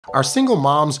Are single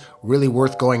moms really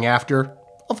worth going after?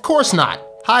 Of course not.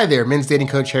 Hi there, men's dating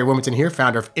coach Harry Wilmington here,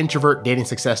 founder of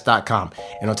introvertdatingsuccess.com.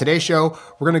 And on today's show,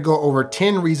 we're gonna go over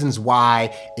 10 reasons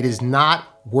why it is not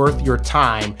worth your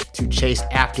time to chase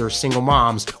after single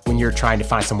moms when you're trying to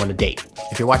find someone to date.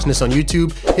 If you're watching this on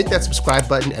YouTube, hit that subscribe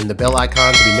button and the bell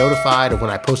icon to be notified of when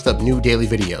I post up new daily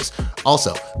videos.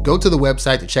 Also, go to the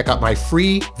website to check out my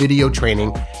free video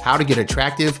training, How to Get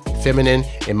Attractive, Feminine,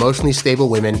 Emotionally Stable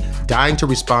Women Dying to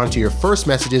Respond to Your First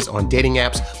Messages on Dating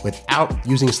Apps Without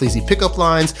Using Sleazy Pickup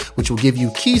Lines, which will give you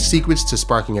key secrets to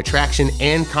sparking attraction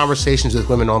and conversations with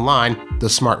women online the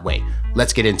smart way.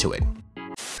 Let's get into it.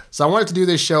 So I wanted to do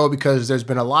this show because there's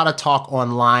been a lot of talk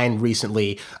online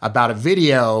recently about a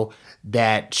video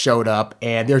that showed up,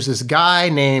 and there's this guy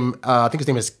named, I think his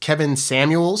name is Kevin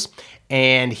Samuels,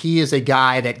 and he is a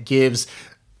guy that gives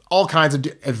all kinds of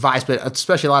advice, but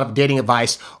especially a lot of dating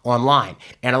advice online.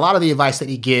 And a lot of the advice that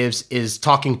he gives is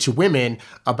talking to women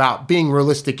about being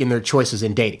realistic in their choices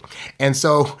in dating. And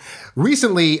so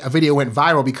recently a video went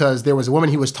viral because there was a woman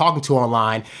he was talking to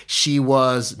online. She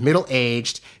was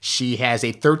middle-aged. She has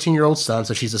a 13-year-old son,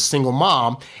 so she's a single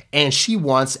mom, and she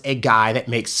wants a guy that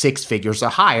makes 6 figures or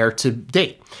higher to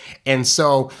date. And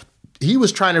so he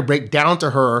was trying to break down to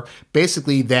her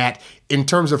basically that in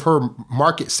terms of her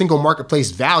single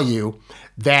marketplace value,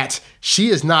 that she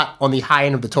is not on the high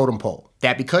end of the totem pole.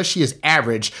 That because she is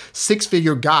average,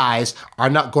 6-figure guys are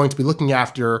not going to be looking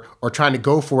after or trying to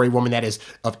go for a woman that is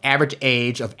of average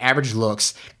age, of average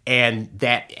looks, and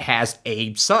that has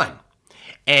a son.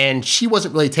 And she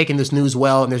wasn't really taking this news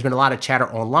well, and there's been a lot of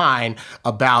chatter online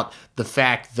about the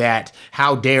fact that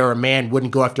how dare a man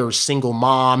wouldn't go after a single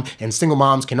mom, and single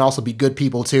moms can also be good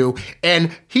people too.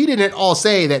 And he didn't all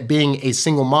say that being a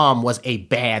single mom was a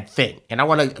bad thing. And I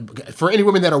want to, for any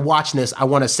women that are watching this, I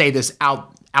want to say this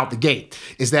out the gate,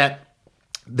 is that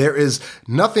there is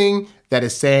nothing that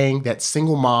is saying that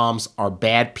single moms are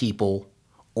bad people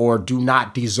or do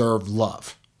not deserve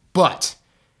love. But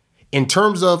in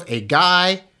terms of a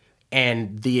guy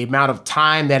and the amount of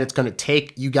time that it's going to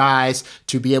take you guys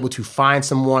to be able to find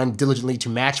someone diligently to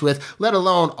match with, let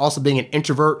alone also being an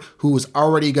introvert who is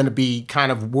already going to be kind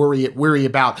of weary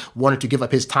about wanting to give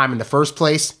up his time in the first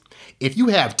place. If you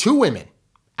have 2 women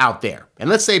out there, and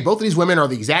let's say both of these women are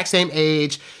the exact same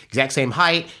age, exact same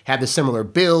height, have the similar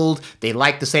build, they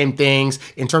like the same things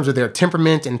in terms of their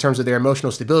temperament, in terms of their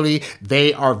emotional stability,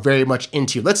 they are very much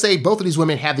into you. Let's say both of these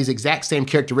women have these exact same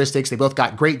characteristics, they both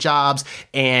got great jobs,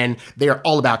 and they are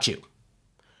all about you.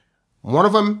 One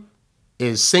of them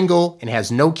is single and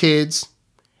has no kids,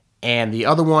 and the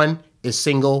other one is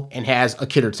single and has a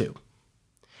kid or 2.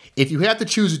 If you have to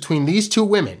choose between these 2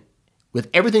 women, with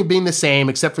everything being the same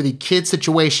except for the kid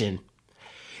situation,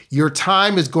 your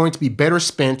time is going to be better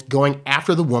spent going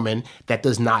after the woman that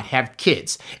does not have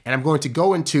kids. And I'm going to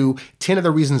go into 10 of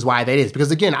the reasons why that is.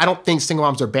 Because again, I don't think single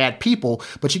moms are bad people,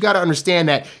 but you got to understand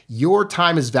that your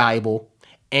time is valuable,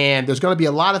 and there's going to be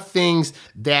a lot of things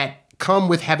that come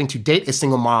with having to date a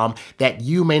single mom that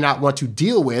you may not want to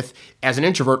deal with as an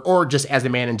introvert or just as a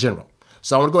man in general.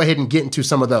 So I want to go ahead and get into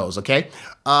some of those, okay?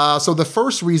 So the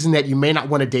first reason that you may not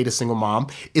want to date a single mom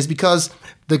is because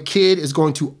the kid is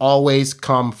going to always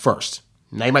come first.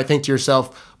 Now you might think to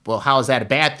yourself, well, how is that a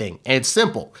bad thing? And it's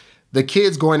simple. The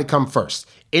kid's going to come first.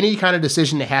 Any kind of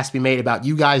decision that has to be made about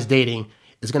you guys dating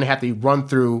is going to have to run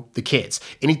through the kids.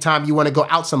 Anytime you want to go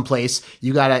out someplace,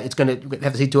 it's going to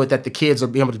have to see to it that the kids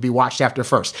are able to be watched after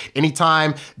first.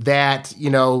 Anytime that,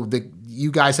 you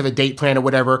guys have a date plan or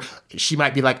whatever, she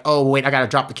might be like, oh, wait, I got to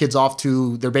drop the kids off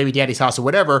to their baby daddy's house or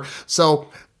whatever. So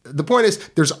the point is,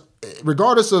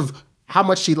 regardless of how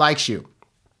much she likes you,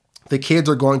 the kids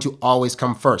are going to always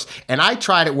come first. And I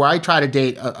tried it where I tried to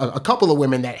date a couple of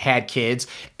women that had kids,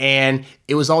 and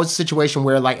it was always a situation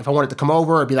where, like, if I wanted to come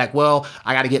over, it'd be like, well,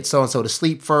 I got to get so-and-so to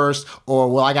sleep first, or,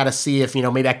 well, I got to see if,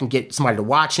 maybe I can get somebody to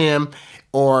watch him,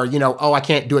 or, oh, I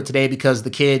can't do it today because the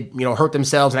kid, hurt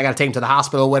themselves and I got to take them to the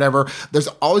hospital or whatever. There's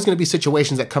always going to be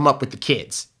situations that come up with the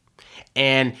kids.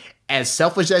 And as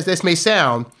selfish as this may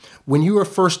sound, when you are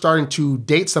first starting to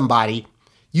date somebody,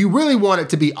 you really want it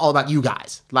to be all about you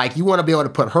guys. Like, you want to be able to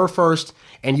put her first,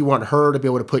 and you want her to be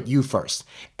able to put you first.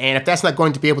 And if that's not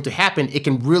going to be able to happen, it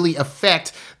can really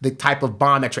affect the type of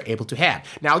bond that you're able to have.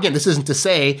 Now, again, this isn't to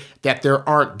say that there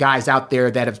aren't guys out there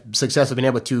that have successfully been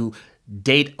able to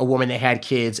date a woman that had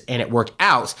kids and it worked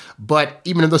out. But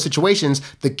even in those situations,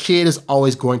 the kid is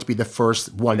always going to be the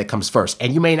first one that comes first.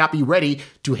 And you may not be ready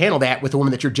to handle that with a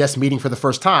woman that you're just meeting for the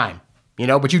first time,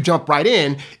 but you jump right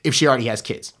in if she already has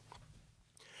kids.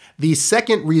 The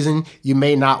second reason you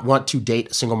may not want to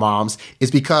date single moms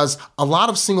is because a lot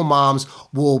of single moms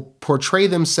will portray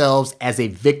themselves as a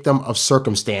victim of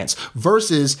circumstance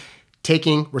versus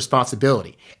taking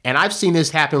responsibility. And I've seen this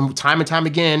happen time and time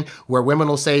again where women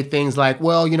will say things like,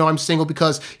 well, I'm single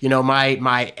because,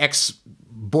 my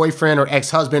ex-boyfriend or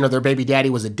ex-husband or their baby daddy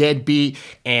was a deadbeat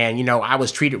and, I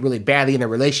was treated really badly in a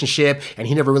relationship and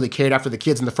he never really cared after the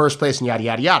kids in the first place and yada,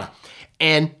 yada, yada.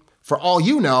 And for all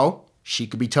you know, she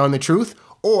could be telling the truth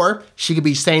or she could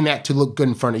be saying that to look good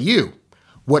in front of you.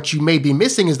 What you may be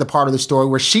missing is the part of the story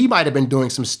where she might have been doing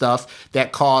some stuff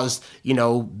that caused,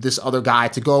 this other guy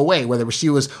to go away, whether she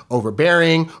was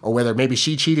overbearing or whether maybe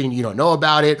she cheated and you don't know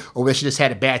about it, or whether she just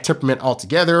had a bad temperament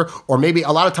altogether. Or maybe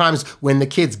a lot of times when the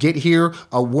kids get here,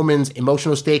 a woman's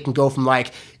emotional state can go from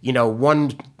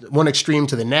one extreme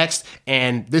to the next.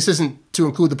 And this isn't to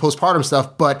include the postpartum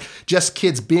stuff, but just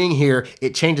kids being here,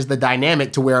 it changes the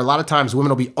dynamic to where a lot of times women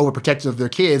will be overprotective of their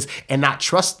kids and not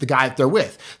trust the guy that they're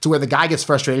with, to where the guy gets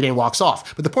frustrated and walks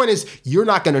off. But the point is, you're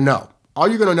not going to know. All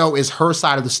you're going to know is her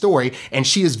side of the story, and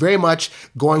she is very much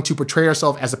going to portray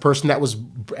herself as a person that was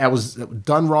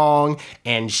done wrong,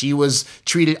 and she was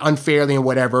treated unfairly and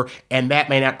whatever, and that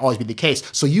may not always be the case.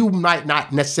 So you might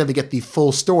not necessarily get the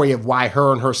full story of why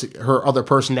her and her other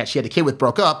person that she had a kid with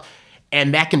broke up,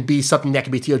 and that can be something that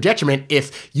can be to your detriment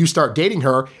if you start dating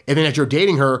her, and then as you're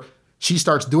dating her, she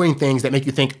starts doing things that make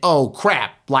you think, oh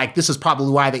crap, like this is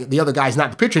probably why the other guy's not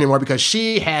in the picture anymore, because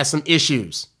she has some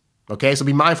issues. Okay, so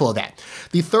be mindful of that.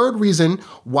 The third reason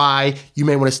why you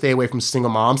may want to stay away from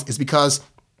single moms is because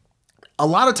a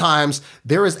lot of times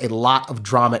there is a lot of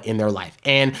drama in their life.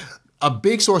 And a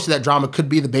big source of that drama could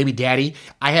be the baby daddy.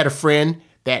 I had a friend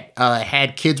that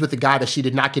had kids with a guy that she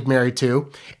did not get married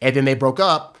to, and then they broke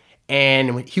up.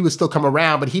 And he would still come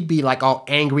around, but he'd be like all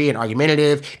angry and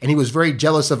argumentative. And he was very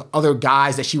jealous of other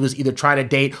guys that she was either trying to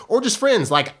date or just friends.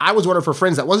 Like I was one of her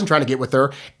friends that wasn't trying to get with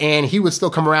her. And he would still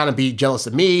come around and be jealous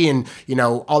of me and,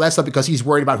 all that stuff because he's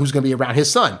worried about who's going to be around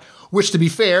his son. Which, to be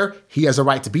fair, he has a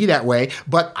right to be that way.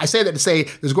 But I say that to say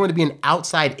there's going to be an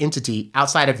outside entity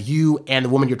outside of you and the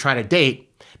woman you're trying to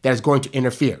date that is going to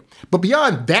interfere. But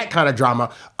beyond that kind of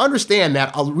drama, understand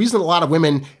that a reason a lot of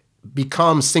women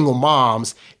become single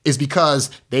moms is because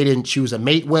they didn't choose a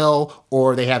mate well,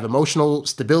 or they have emotional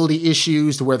stability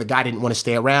issues to where the guy didn't want to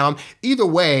stay around. Either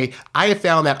way, I have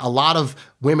found that a lot of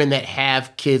women that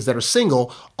have kids that are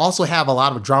single also have a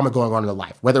lot of drama going on in their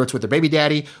life, whether it's with their baby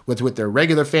daddy, whether it's with their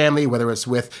regular family, whether it's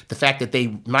with the fact that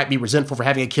they might be resentful for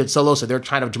having a kid solo, so they're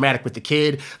kind of dramatic with the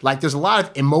kid. Like there's a lot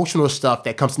of emotional stuff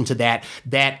that comes into that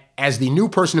as the new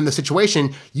person in the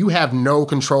situation, you have no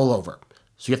control over.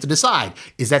 So you have to decide,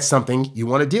 is that something you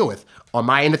want to deal with? On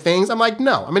my end of things, I'm like,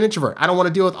 no, I'm an introvert. I don't want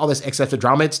to deal with all this excessive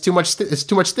drama. It's too much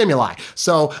stimuli.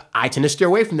 So I tend to steer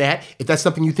away from that. If that's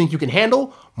something you think you can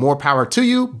handle, more power to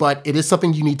you, but it is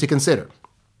something you need to consider.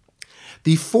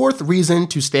 The fourth reason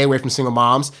to stay away from single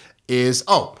moms is,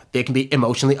 they can be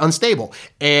emotionally unstable.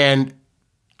 And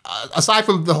aside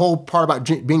from the whole part about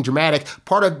being dramatic,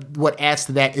 part of what adds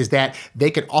to that is that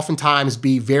they can oftentimes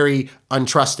be very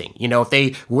untrusting. If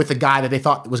they were with a guy that they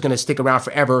thought was going to stick around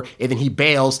forever and then he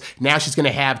bails, now she's going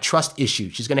to have trust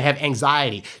issues. She's going to have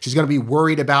anxiety. She's going to be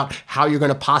worried about how you're going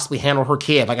to possibly handle her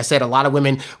kid. Like I said, a lot of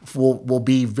women will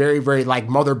be very, very like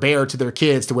mother bear to their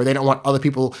kids to where they don't want other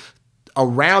people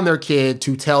around their kid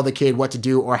to tell the kid what to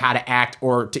do or how to act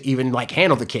or to even like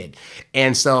handle the kid.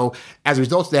 And so as a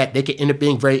result of that, they can end up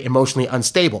being very emotionally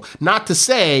unstable. Not to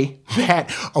say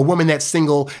that a woman that's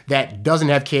single that doesn't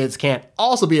have kids can't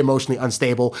also be emotionally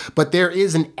unstable, but there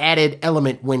is an added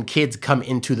element when kids come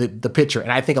into the picture.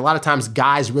 And I think a lot of times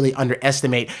guys really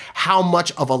underestimate how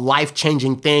much of a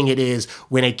life-changing thing it is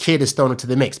when a kid is thrown into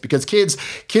the mix, because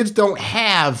kids don't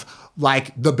have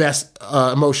like the best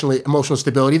emotional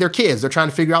stability. They're kids. They're trying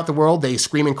to figure out the world. They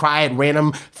scream and cry at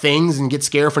random things and get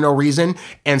scared for no reason.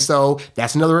 And so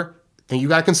that's another thing you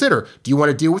got to consider. Do you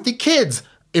want to deal with the kids'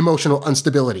 emotional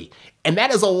instability? And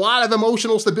that is a lot of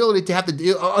emotional stability to have to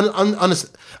deal,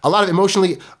 a lot of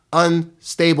emotionally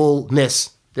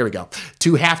unstableness. There we go.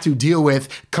 To have to deal with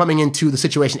coming into the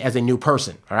situation as a new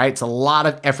person. All right. It's a lot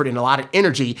of effort and a lot of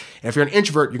energy. And if you're an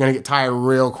introvert, you're going to get tired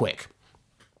real quick.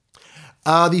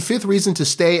 The fifth reason to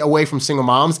stay away from single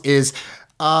moms is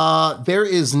there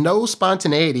is no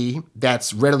spontaneity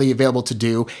that's readily available to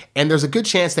do, and there's a good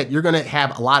chance that you're going to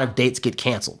have a lot of dates get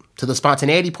canceled. To the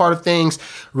spontaneity part of things,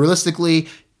 realistically,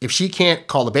 if she can't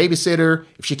call a babysitter,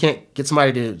 if she can't get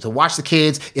somebody to watch the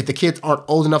kids, if the kids aren't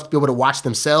old enough to be able to watch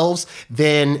themselves,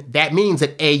 then that means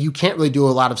that A, you can't really do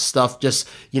a lot of stuff just,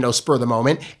 spur of the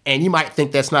moment. And you might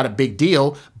think that's not a big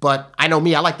deal, but I know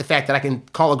me, I like the fact that I can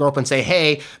call a girl up and say,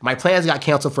 hey, my plans got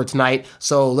canceled for tonight,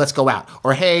 so let's go out.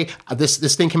 Or hey,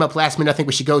 this thing came up last minute, I think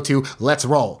we should go to, let's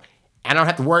roll. And I don't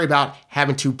have to worry about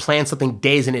having to plan something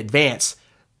days in advance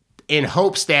in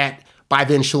hopes that by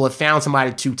then she'll have found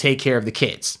somebody to take care of the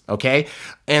kids, okay?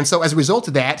 And so as a result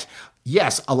of that,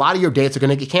 yes, a lot of your dates are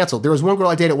gonna get canceled. There was one girl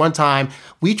I dated one time,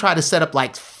 we tried to set up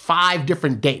like 5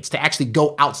 different dates to actually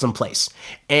go out someplace.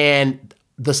 And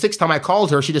the 6th time I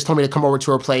called her, she just told me to come over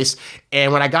to her place.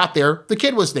 And when I got there, the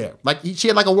kid was there. Like she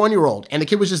had like a 1-year-old and the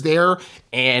kid was just there.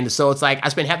 And so it's like, I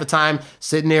spent half the time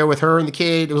sitting there with her and the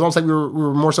kid. It was almost like we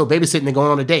were more so babysitting than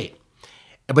going on a date.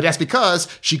 But that's because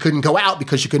she couldn't go out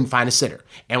because she couldn't find a sitter.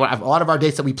 And a lot of our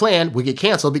dates that we planned would get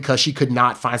canceled because she could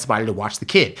not find somebody to watch the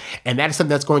kid. And that is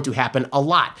something that's going to happen a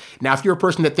lot. Now, if you're a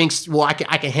person that thinks, well, I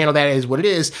can handle that as what it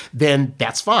is, then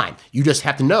that's fine. You just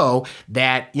have to know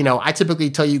that, I typically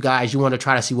tell you guys you want to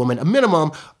try to see women a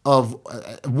minimum of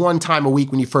 1 time a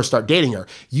week when you first start dating her.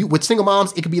 With single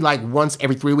moms, it could be like once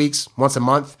every 3 weeks, once a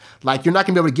month. Like you're not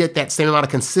going to be able to get that same amount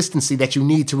of consistency that you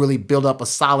need to really build up a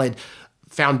solid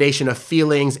foundation of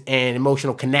feelings and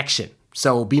emotional connection.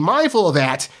 So be mindful of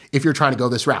that if you're trying to go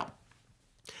this route.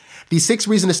 The 6th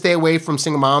reason to stay away from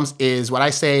single moms is what I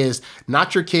say is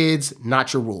not your kids,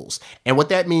 not your rules. And what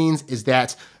that means is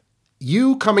that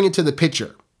you coming into the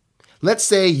picture, let's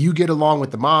say you get along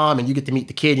with the mom and you get to meet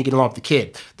the kid, you get along with the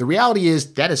kid. The reality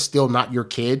is that is still not your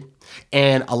kid.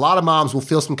 And a lot of moms will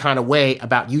feel some kind of way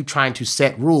about you trying to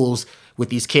set rules with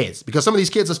these kids. Because some of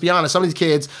these kids, let's be honest, some of these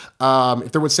kids,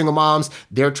 if they're with single moms,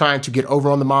 they're trying to get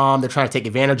over on the mom, they're trying to take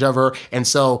advantage of her. And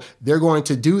so they're going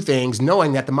to do things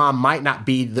knowing that the mom might not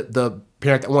be the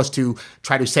parent that wants to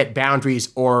try to set boundaries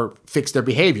or fix their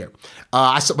behavior.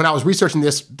 When I was researching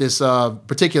this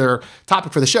particular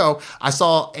topic for the show, I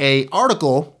saw an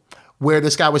article where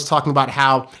this guy was talking about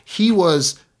how he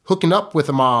was hooking up with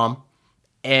a mom.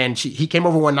 And he came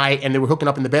over one night and they were hooking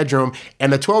up in the bedroom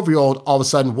and the 12-year-old all of a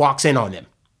sudden walks in on them.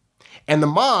 And the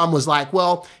mom was like,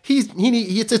 well,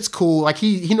 it's cool. Like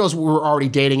he knows we're already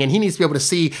dating and he needs to be able to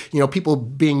see, people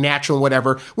being natural and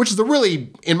whatever, which is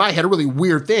in my head, a really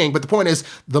weird thing. But the point is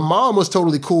the mom was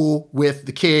totally cool with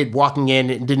the kid walking in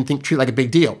and didn't treat it like a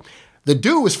big deal. The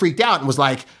dude was freaked out and was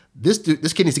like, this kid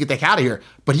needs to get the heck out of here.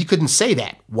 But he couldn't say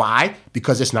that. Why?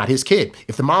 Because it's not his kid.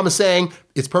 If the mom is saying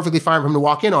it's perfectly fine for him to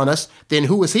walk in on us, then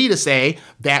who is he to say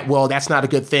that, well, that's not a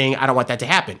good thing. I don't want that to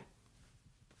happen.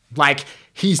 Like,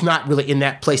 he's not really in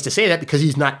that place to say that because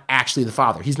he's not actually the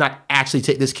father. He's not actually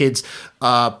this kid's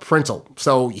parental.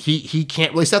 So he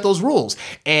can't really set those rules.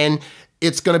 And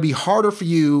it's going to be harder for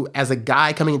you as a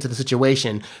guy coming into the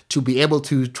situation to be able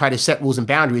to try to set rules and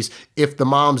boundaries if the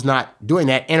mom's not doing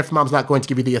that and if the mom's not going to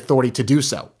give you the authority to do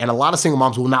so. And a lot of single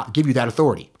moms will not give you that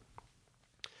authority.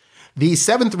 The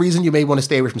 7th reason you may want to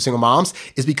stay away from single moms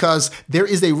is because there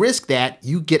is a risk that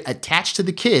you get attached to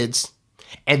the kids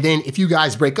and then if you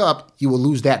guys break up, you will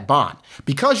lose that bond.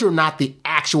 Because you're not the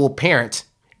actual parent.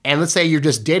 And let's say you're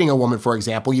just dating a woman, for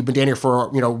example, you've been dating her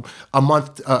for, a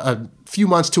month, a few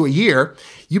months to a year.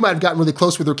 You might have gotten really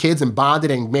close with her kids and bonded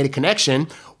and made a connection.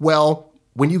 Well,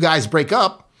 when you guys break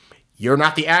up, you're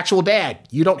not the actual dad.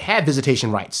 You don't have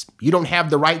visitation rights. You don't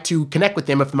have the right to connect with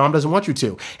them if the mom doesn't want you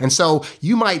to. And so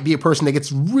you might be a person that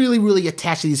gets really, really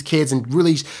attached to these kids and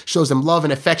really shows them love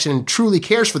and affection and truly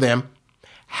cares for them.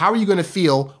 How are you going to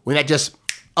feel when that just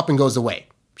up and goes away?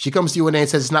 She comes to you one day and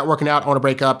says, it's not working out, I want to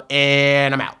break up,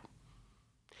 and I'm out.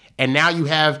 And now you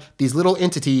have these little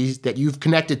entities that you've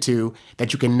connected to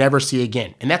that you can never see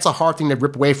again. And that's a hard thing to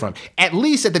rip away from. At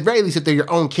the very least, if they're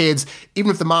your own kids,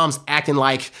 even if the mom's acting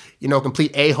like, a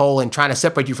complete a-hole and trying to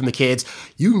separate you from the kids,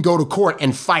 you can go to court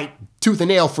and fight tooth and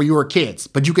nail for your kids,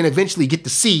 but you can eventually get to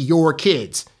see your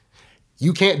kids.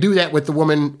 You can't do that with the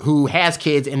woman who has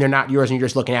kids and they're not yours and you're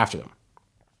just looking after them.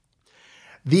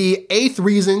 The 8th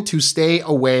reason to stay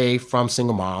away from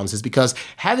single moms is because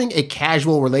having a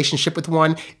casual relationship with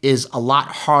one is a lot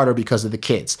harder because of the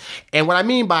kids. And what I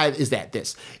mean by it is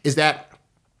that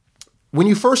when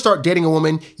you first start dating a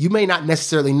woman, you may not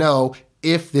necessarily know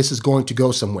if this is going to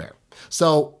go somewhere.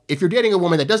 So if you're dating a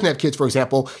woman that doesn't have kids, for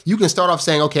example, you can start off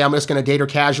saying, okay, I'm just going to date her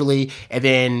casually, and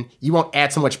then you won't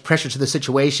add so much pressure to the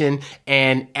situation.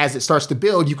 And as it starts to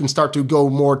build, you can start to go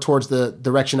more towards the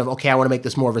direction of, okay, I want to make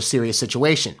this more of a serious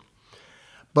situation.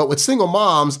 But with single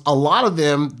moms, a lot of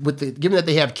them, given that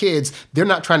they have kids, they're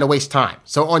not trying to waste time.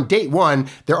 So on date one,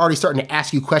 they're already starting to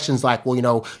ask you questions like,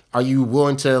 well, are you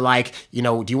willing to do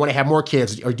you want to have more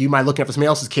kids? Or do you mind looking after somebody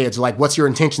else's kids? Or what's your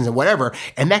intentions and whatever?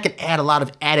 And that can add a lot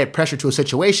of added pressure to a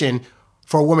situation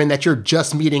for a woman that you're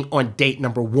just meeting on date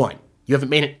number one. You haven't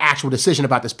made an actual decision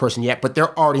about this person yet, but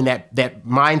they're already in that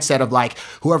mindset of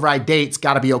whoever I date's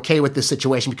got to be okay with this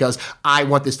situation because I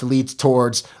want this to lead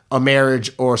towards a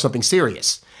marriage or something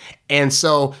serious. And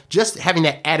so just having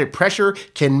that added pressure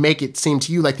can make it seem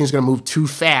to you like things are going to move too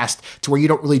fast to where you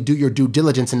don't really do your due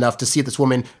diligence enough to see if this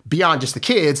woman, beyond just the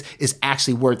kids, is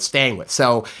actually worth staying with.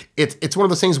 So it's one of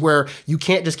those things where you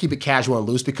can't just keep it casual and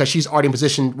loose because she's already in a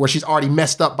position where she's already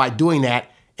messed up by doing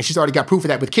that. And she's already got proof of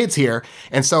that with kids here.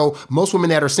 And so most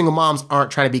women that are single moms aren't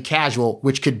trying to be casual,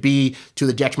 which could be to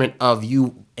the detriment of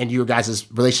you and your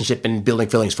guys' relationship and building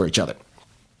feelings for each other.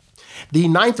 The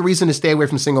ninth reason to stay away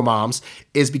from single moms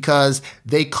is because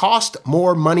they cost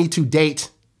more money to date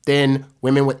than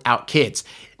women without kids.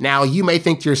 Now, you may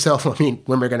think to yourself, women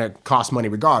are going to cost money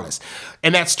regardless.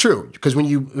 And that's true, because when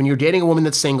you're dating a woman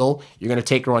that's single, you're going to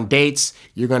take her on dates,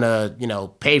 you're going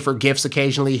to, pay for gifts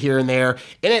occasionally here and there.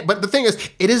 But the thing is,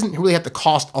 it doesn't really have to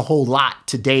cost a whole lot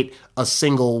to date a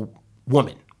single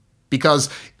woman. Because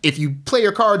if you play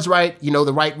your cards right,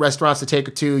 the right restaurants to take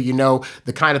her to,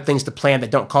 the kind of things to plan that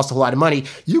don't cost a whole lot of money,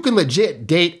 you can legit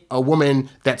date a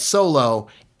woman that's solo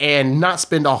and not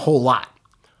spend a whole lot.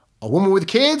 A woman with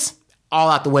kids, all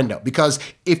out the window. Because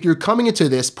if you're coming into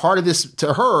this, part of this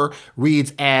to her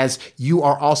reads as you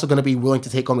are also going to be willing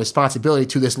to take on responsibility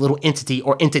to this little entity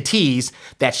or entities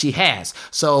that she has.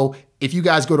 So if you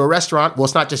guys go to a restaurant, well,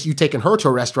 it's not just you taking her to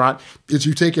a restaurant, it's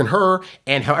you taking her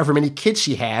and however many kids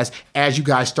she has as you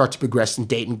guys start to progress and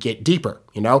date and get deeper.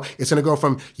 It's going to go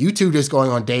from you two just going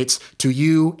on dates to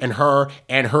you and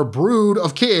her brood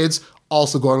of kids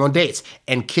also going on dates.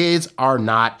 And kids are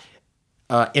not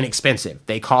inexpensive.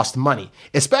 They cost money,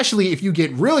 especially if you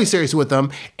get really serious with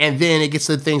them. And then it gets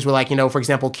to things where for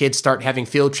example, kids start having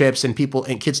field trips and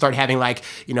kids start having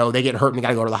they get hurt and they got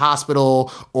to go to the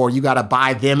hospital, or you got to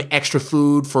buy them extra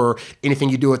food for anything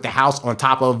you do at the house on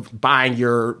top of buying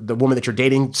the woman that you're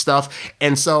dating stuff.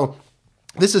 And so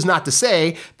this is not to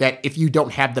say that if you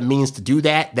don't have the means to do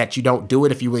that you don't do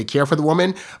it if you really care for the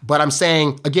woman. But I'm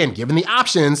saying, again, given the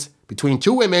options between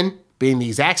two women being the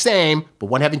exact same, but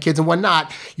one having kids and one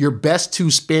not, you're best to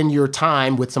spend your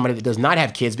time with somebody that does not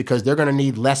have kids because they're going to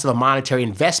need less of a monetary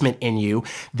investment in you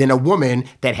than a woman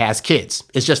that has kids.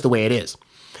 It's just the way it is.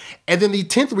 And then the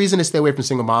 10th reason to stay away from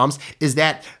single moms is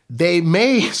that they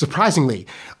may, surprisingly,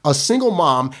 a single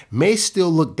mom may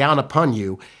still look down upon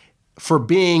you for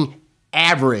being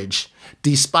average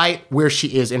despite where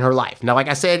she is in her life. Now, like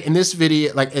I said in this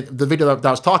video, the video that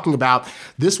I was talking about,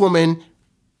 this woman,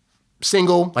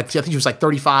 single, I think she was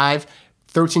 35,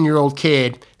 13-year-old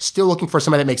kid, still looking for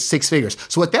somebody that makes six figures.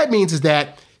 So what that means is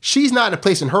that she's not in a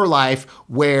place in her life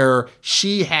where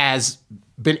she has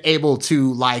been able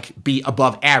to be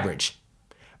above average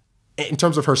in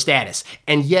terms of her status.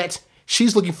 And yet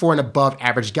she's looking for an above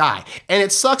average guy. And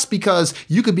it sucks because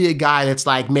you could be a guy that's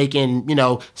making,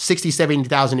 60,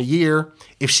 70,000 a year.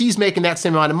 If she's making that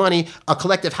same amount of money, a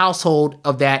collective household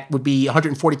of that would be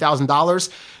 $140,000.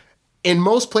 In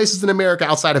most places in America,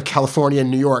 outside of California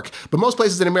and New York, but most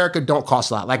places in America don't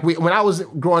cost a lot. When I was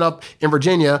growing up in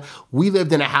Virginia, we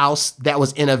lived in a house that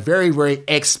was in a very, very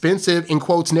expensive, in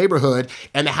quotes, neighborhood,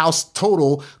 and the house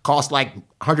total cost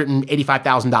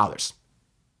 $185,000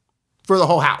 for the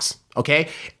whole house. Okay.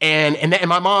 And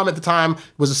my mom at the time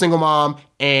was a single mom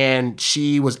and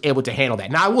she was able to handle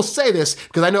that. Now I will say this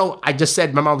because I know I just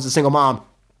said my mom was a single mom.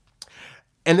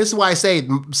 And this is why I say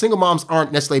single moms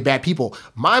aren't necessarily bad people.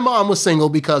 My mom was single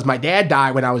because my dad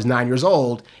died when I was 9 years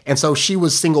old. And so she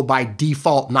was single by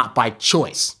default, not by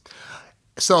choice.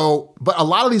 So, but a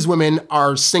lot of these women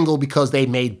are single because they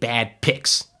made bad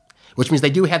picks, which means they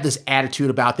do have this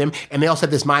attitude about them. And they also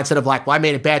have this mindset of well, I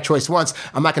made a bad choice once.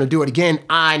 I'm not going to do it again.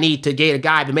 I need to date a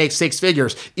guy that makes six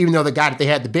figures, even though the guy that they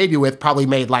had the baby with probably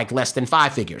made less than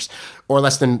five figures or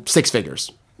less than six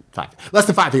figures. Less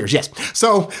than five figures, yes.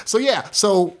 So yeah.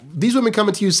 So these women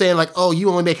coming to you saying oh, you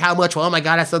only make how much? Well, oh my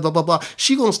God, that's blah, blah, blah.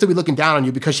 She's going to still be looking down on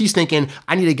you because she's thinking,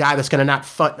 I need a guy that's going to not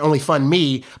only fund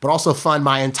me, but also fund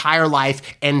my entire life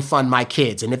and fund my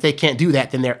kids. And if they can't do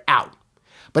that, then they're out.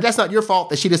 But that's not your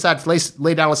fault that she decided to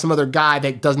lay down with some other guy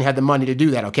that doesn't have the money to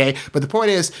do that, okay? But the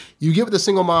point is, you get with a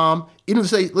single mom, even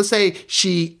let's say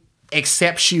she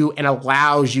accepts you and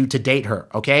allows you to date her,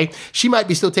 okay? She might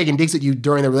be still taking digs at you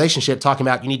during the relationship, talking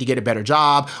about you need to get a better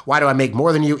job. Why do I make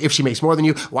more than you? If she makes more than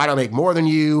you, why do I make more than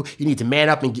you? You need to man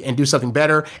up and do something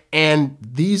better. And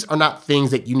these are not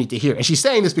things that you need to hear. And she's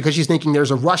saying this because she's thinking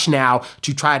there's a rush now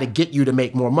to try to get you to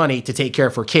make more money to take care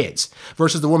of her kids.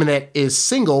 Versus the woman that is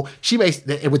single, she may,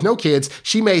 with no kids,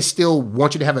 she may still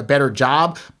want you to have a better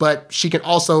job, but she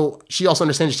also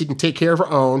understands that she can take care of her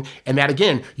own. And that,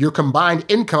 again, your combined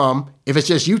income, if it's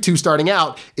just you two starting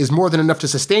out, is more than enough to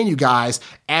sustain you guys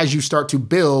as you start to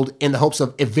build in the hopes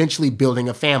of eventually building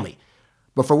a family.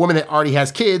 But for a woman that already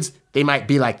has kids, they might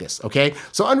be like this, okay?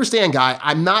 So understand, guy,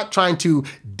 I'm not trying to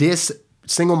diss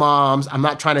single moms. I'm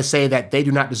not trying to say that they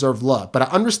do not deserve love, but I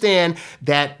understand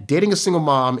that dating a single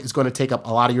mom is going to take up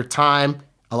a lot of your time,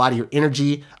 a lot of your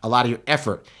energy, a lot of your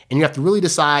effort. And you have to really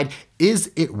decide,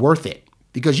 is it worth it?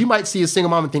 Because you might see a single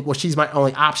mom and think, well, she's my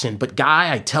only option. But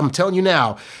guy, I'm telling you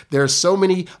now, there are so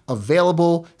many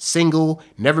available, single,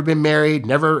 never been married,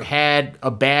 never had a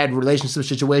bad relationship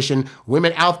situation,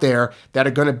 women out there that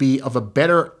are going to be of a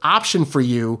better option for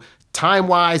you,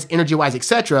 time-wise, energy-wise,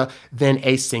 etc., than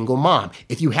a single mom.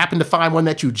 If you happen to find one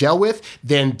that you gel with,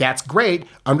 then that's great.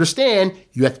 Understand,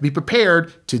 you have to be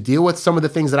prepared to deal with some of the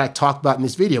things that I talked about in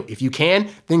this video. If you can,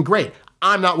 then great.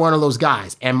 I'm not one of those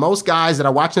guys. And most guys that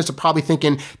are watching this are probably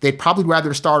thinking they'd probably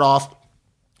rather start off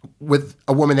with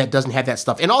a woman that doesn't have that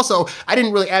stuff. And also, I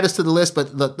didn't really add this to the list,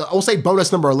 but I'll say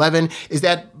bonus number 11 is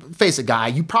that, face it, guy,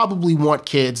 you probably want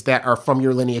kids that are from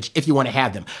your lineage if you want to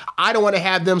have them. I don't want to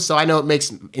have them, so I know it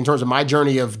makes, in terms of my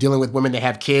journey of dealing with women that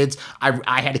have kids,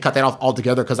 I had to cut that off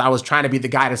altogether because I was trying to be the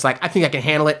guy that's like, I think I can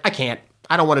handle it. I can't.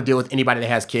 I don't want to deal with anybody that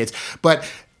has kids.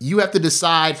 But you have to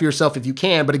decide for yourself if you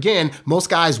can. But again, most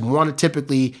guys want to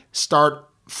typically start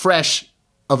fresh,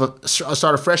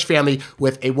 start a fresh family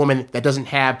with a woman that doesn't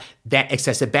have that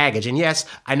excessive baggage. And yes,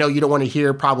 I know you don't want to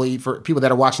hear, probably for people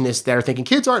that are watching this that are thinking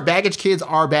kids aren't baggage. Kids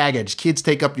are baggage. Kids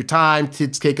take up your time.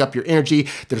 Kids take up your energy.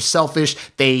 They're selfish.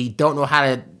 They don't know how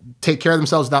to take care of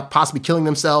themselves without possibly killing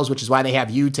themselves, which is why they have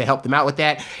you to help them out with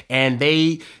that. And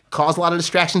they cause a lot of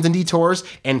distractions and detours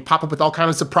and pop up with all kinds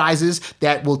of surprises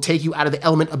that will take you out of the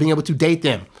element of being able to date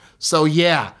them. So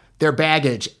yeah, they're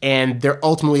baggage, and they're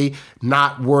ultimately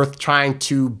not worth trying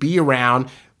to be around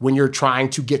when you're trying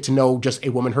to get to know just a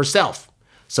woman herself.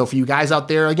 So for you guys out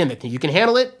there, again, that think you can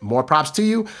handle it, more props to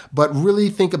you, but really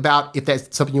think about if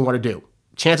that's something you want to do.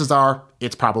 Chances are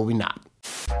it's probably not.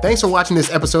 Thanks for watching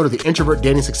this episode of the Introvert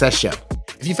Dating Success Show.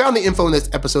 If you found the info in this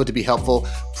episode to be helpful,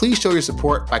 please show your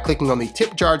support by clicking on the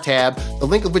tip jar tab, the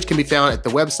link of which can be found at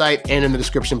the website and in the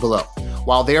description below.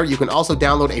 While there, you can also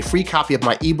download a free copy of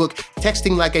my ebook,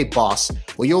 Texting Like a Boss,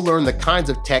 where you'll learn the kinds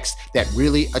of texts that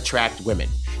really attract women.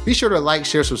 Be sure to like,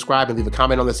 share, subscribe, and leave a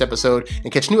comment on this episode,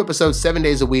 and catch new episodes 7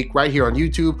 days a week right here on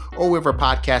YouTube or wherever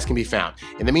podcasts can be found.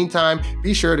 In the meantime,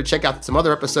 be sure to check out some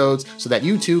other episodes so that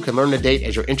you too can learn to date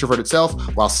as your introverted self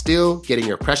while still getting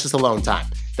your precious alone time.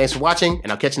 Thanks for watching,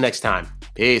 and I'll catch you next time.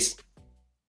 Peace.